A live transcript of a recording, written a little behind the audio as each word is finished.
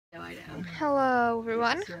Hello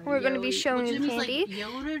everyone, we're going to be showing you candy,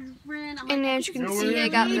 and as you can see I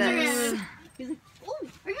got this. He's like, oh,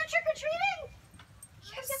 are you trick-or-treating?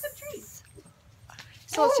 Yes.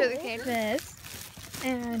 So let's show the candy. This,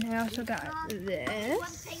 and I also got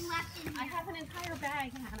this, I have an entire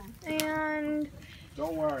bag, Hannah. and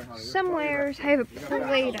don't worry, honey. somewhere I have a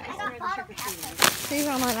Play-Doh. See,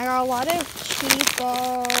 I got a lot of cheese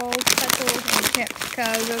balls, pretzels, and chips,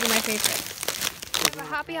 because those are my favorites.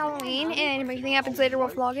 Happy Halloween, and if anything happens later we'll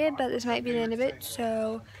vlog it, but this might be the end of it,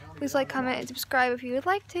 so please like, comment, and subscribe if you would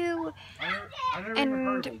like to,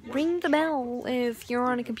 and ring the bell if you're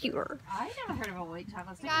on a computer. I never heard of a white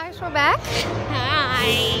chocolate. Guys, we're back. Hi.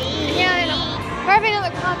 And we're having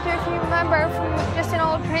another concert, if you remember, from just an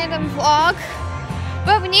old random vlog,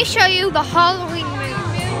 but we need to show you the Halloween moon.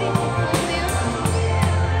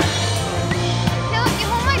 Caleb, you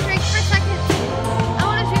hold my drink for a second. I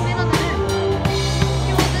want to zoom in on the moon.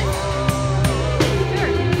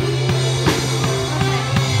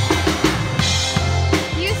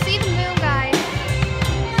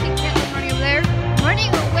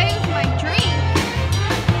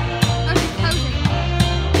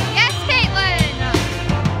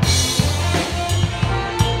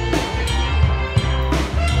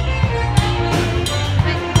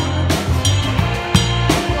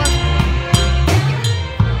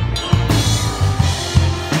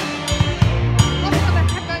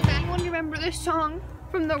 Song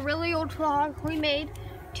from the really old vlog we made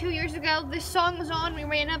 2 years ago. This song was on, we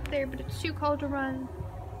ran up there, but it's too cold to run,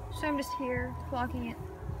 so I'm just here vlogging it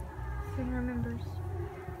so anyone remembers.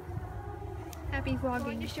 Happy vlogging. I'm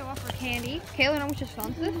going to show off our candy. Kayla, know which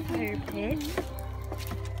response this? Fire pit.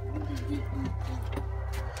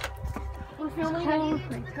 It's cold,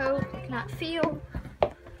 my coat, I cannot feel.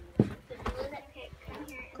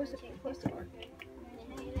 Close the door.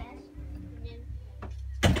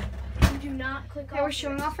 Do not click Okay, we're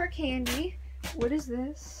showing off our candy. What is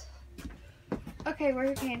this? Okay, where's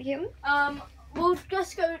your candy, Caitlin? We'll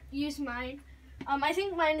just go use mine. I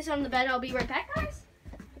think mine is on the bed. I'll be right back, guys.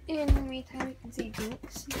 In the meantime, you can see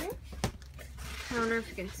Jinx here. I don't know if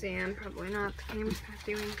you can see him. Probably not. The camera's not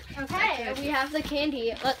doing. Okay, we have the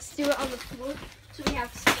candy. Let's do it on the floor so we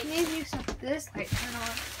have space. Maybe you set this light turn on.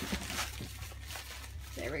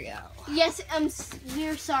 There we go. Yes,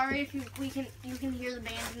 we're sorry if you can hear the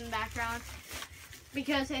band in the background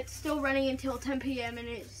because it's still running until 10 p.m. and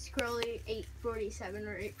it's currently 8:47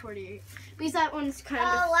 or 8:48 because that one's kind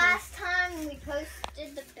of. Last time we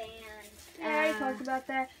posted the band. I already talked about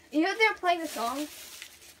that. You know they were playing the song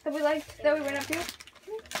that we liked, that we went up to?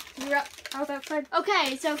 We were out outside.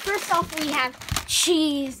 Okay, so first off we have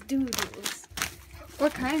cheese doodles.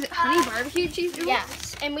 What kind is it? Honey barbecue cheese doodles?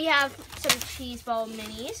 Yes, and we have some cheese ball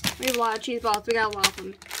minis. We have a lot of cheese balls. We got a lot of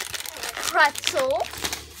them. Pretzel.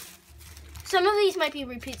 Some of these might be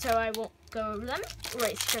repeats, so I won't go over them.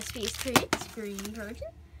 Rice Krispies treats, green virgin,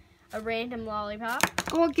 a random lollipop.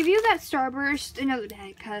 Oh, I'll give you that Starburst another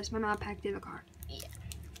day because my mom packed it in the car. Yeah.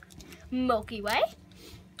 Milky Way.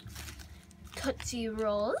 Tootsie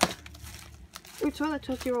Rolls. We saw the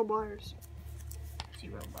Tootsie Roll bars. Tootsie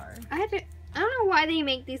Roll bar. I don't know why they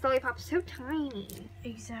make these lollipops so tiny.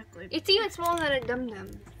 Exactly. It's even smaller than a Dum Dum.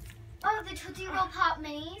 Oh, the Tootsie Roll Pop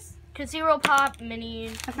Minis. Tootsie Roll Pop Mini.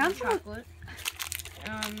 I found some. Chocolate.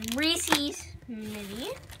 Reese's Mini.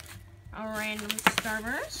 A random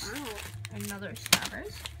Starburst. Oh. Another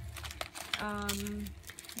Starburst.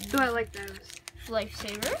 Do I like those?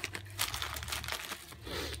 Lifesaver.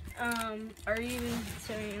 Are you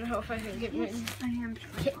so you know if I can get rid? I am.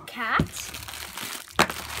 Kit Kat,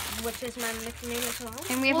 which is my nickname as well.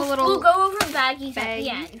 And we have a little. We'll go over baggies at baggie. the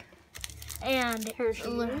end. And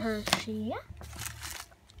Hershey. Hershey.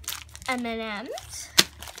 M&M's.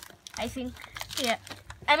 I think, yeah.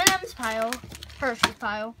 M&M's pile. Hershey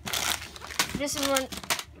pile. This is one.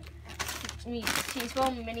 Cheese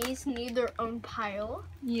ball minis need their own pile.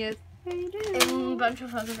 Yes, they do. And a bunch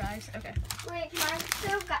of other bags. Okay. Wait, mine's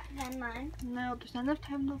still got than mine. No, there's not enough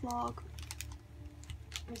time to vlog.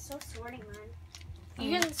 I'm still sorting mine.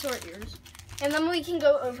 You can sort yours. And then we can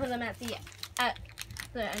go over them at the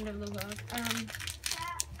end of the vlog.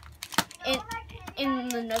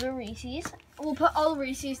 In another Reese's. We'll put all the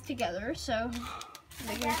Reese's together, so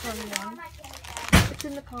they can form one. It's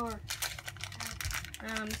in the car.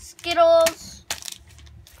 Skittles.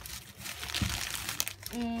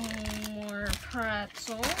 More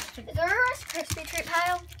pretzels. Is there a Rice Krispie treat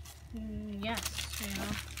pile? Yes.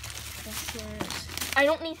 Yeah. This is. I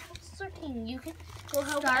don't need help sorting. You can go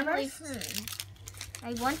help Emily first.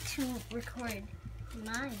 I want to record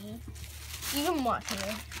mine. You can watch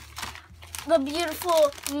it. the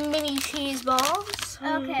beautiful mini cheese balls.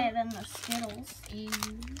 Okay, then the Skittles.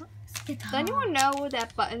 Does anyone know what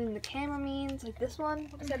that button in the camera means? Like this one?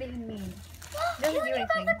 What does that even mean? It doesn't do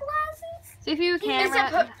anything. So if you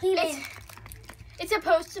have a camera, It's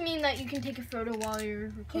supposed to mean that you can take a photo while you're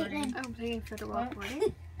recording. I'm taking a photo while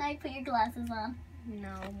recording. Now you put your glasses on.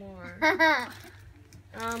 No more.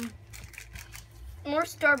 More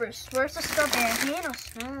Starburst. Where's the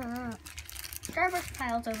Starburst? Starburst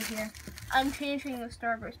pile's over here. I'm changing the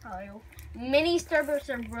Starburst pile. Mini Starbursts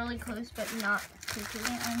are really close, but not too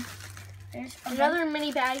close. There's Another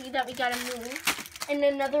mini baggie that we gotta move, and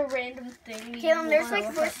another random thing. Caleb, there's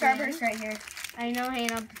like 4 Starbursts right here. I know,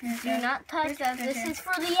 Hannah. Do not touch that. This is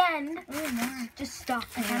for the end. Oh, more. Just stop,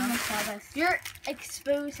 I have no Starburst. You're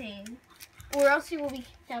exposing, or else you will be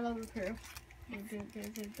down over crew.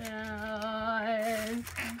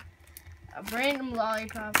 A random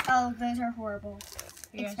lollipop. Oh, those are horrible.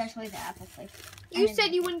 Yes. Especially the apple flavor. You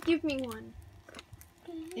said you wouldn't give me one.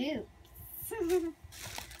 Ew.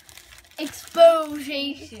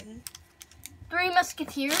 Exposition. 3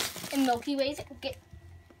 Musketeers and Milky Ways. Get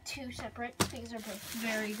 2 separate. These are both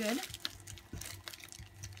very good.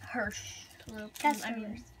 Hershey. That's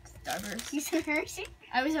Starburst. You said Hershey?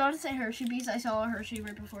 I was about to say Hershey because I saw a Hershey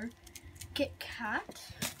right before. Kit Kat.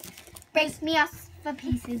 Break me off for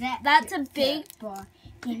pieces. That's a big boy.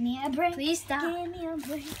 Give me a break. Please stop. Give me a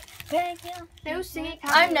break. Break you. No singing.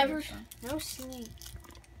 I've never. No singing.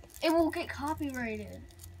 It will get copyrighted.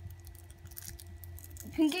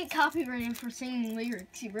 You can get copyrighted for singing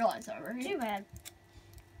lyrics. You realize that, right? Too bad.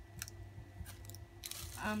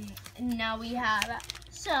 And now we have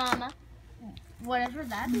some, whatever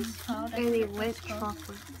that is called. And the lit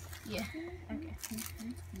chocolate. Yeah. Okay.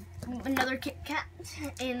 Another Kit Kat,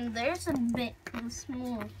 and there's a bit of a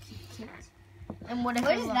small Kit Kat. And whatever.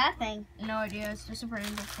 What is that thing? No idea. It's just a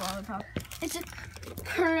random lollipop. It's a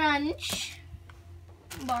Crunch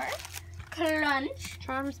bar. Crunch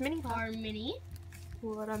Charms mini bar. bar mini.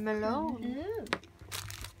 Watermelon. Ooh.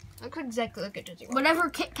 Looks exactly like a Tootsie Roll. Whatever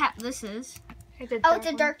Kit Kat this is. Oh, it's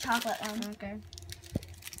a dark chocolate one. Okay.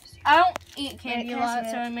 I don't eat candy Wait, a can I lot,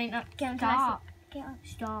 see so it? I might not. Can I Stop. Caleb.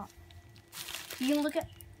 Stop. You can look at.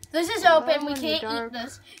 This is open. We in the can't dark. eat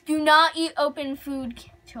this. Do not eat open food,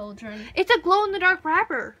 children. It's a glow in the dark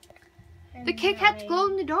wrapper. The Kit Kat's glow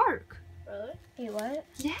in the dark. Really? Hey, what?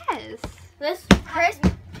 Yes. This Crisp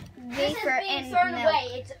this is wafer being and thrown milk. away.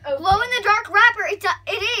 It's open. Glow in the dark wrapper.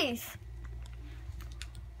 It is.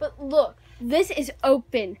 But look, this is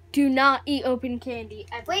open. Do not eat open candy.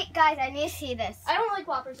 Wait, guys, I need to see this. I don't like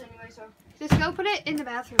Whoppers anyway, so Just go put it in the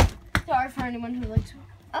bathroom. sorry for anyone who likes.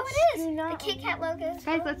 Oh, it is. Do The not Kit Kat logo.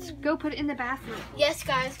 Guys, let's go put it in the bathroom. Yes,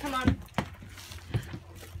 guys, come on.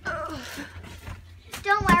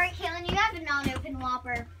 Don't worry, Kaylin, you have a non-open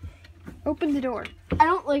Whopper. Open the door. I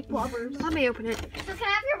don't like Whoppers. Let me open it. So can I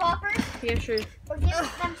have your Whoppers? Yeah, sure. Or give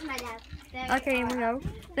them to my dad? There you Okay, here we are. go.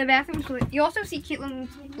 The bathroom's clean. You also see cute little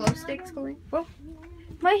glow sticks going. Whoa.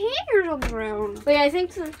 My hanger's on the ground. Wait, I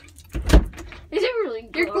think so. Is it really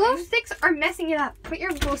Your glow glowing? sticks are messing it up. Put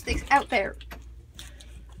your glow sticks out there.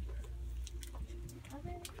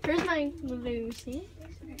 Here's my blue see?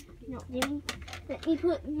 No, let me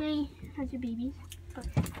put my as a baby.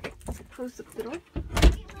 Close the door.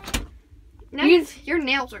 Now your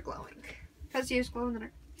nails are glowing. Because you use glow in the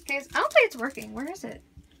dark. Guys, I don't think it's working. Where is it?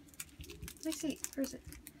 Let me see. Where is it?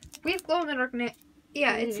 We have glow in the dark nails.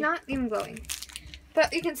 Yeah, it's not even glowing.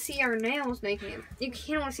 But you can see our nails making it. You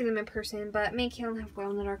can't only see them in person, but me and Kaylin have glow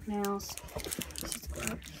in the dark nails.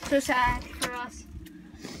 So sad for us.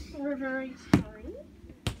 We're very sorry.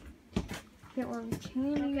 Get one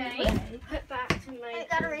candy. Okay. Put back to my. I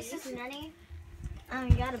got a Reese's Nutty. Oh,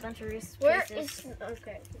 you got a bunch of Reese's Where Pieces. is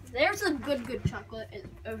okay? There's a good chocolate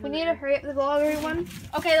over We need to there. hurry up the vlog, everyone.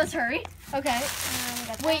 Okay, let's hurry. Okay.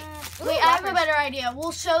 Got Wait, that. wait. I have a better idea.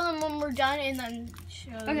 We'll show them when we're done, and then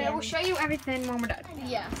show them. Okay, we'll show you everything when we're done.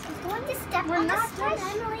 Yeah. Going to step We're on not the slide,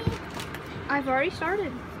 done. Emily. I've already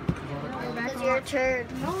started. It's your turn.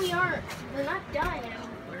 No, we aren't. We're not done.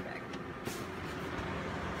 We're back.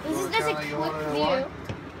 This is just a Kelly, you quick wanna know view.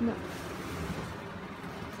 why?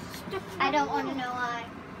 I don't want to know why.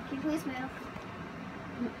 Can you please move?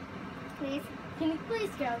 Please? Can you please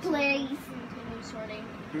go? Please. Continue sorting.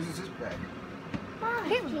 Whose is this bag? Mom,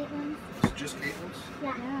 Caitlin. It's just Caitlin's?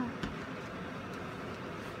 Yeah.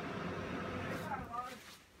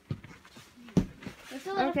 There's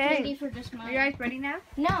a lot Okay. of candy for just Are mine. you guys ready now?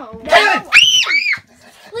 No. Damn it!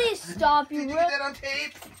 Please stop. You Did you really. get that on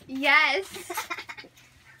tape? Yes.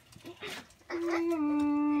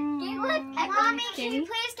 Caitlin, Mommy, can you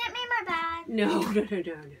please get me my bag? No. Mom,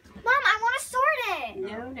 I want to sort it.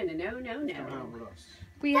 No.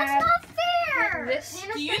 We That's have not fair. this.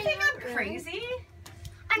 Do you think I'm crazy?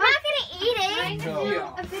 I'm not gonna eat it.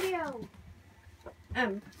 No. A video.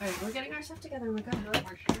 Alright, we're getting our stuff together. Oh my god.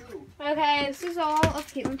 Okay, This is all of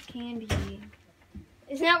Caitlin's candy.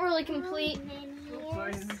 it's not really complete.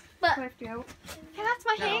 But I have to go. Hey, that's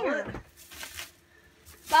my hanger.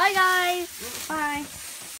 Bye, guys. Bye.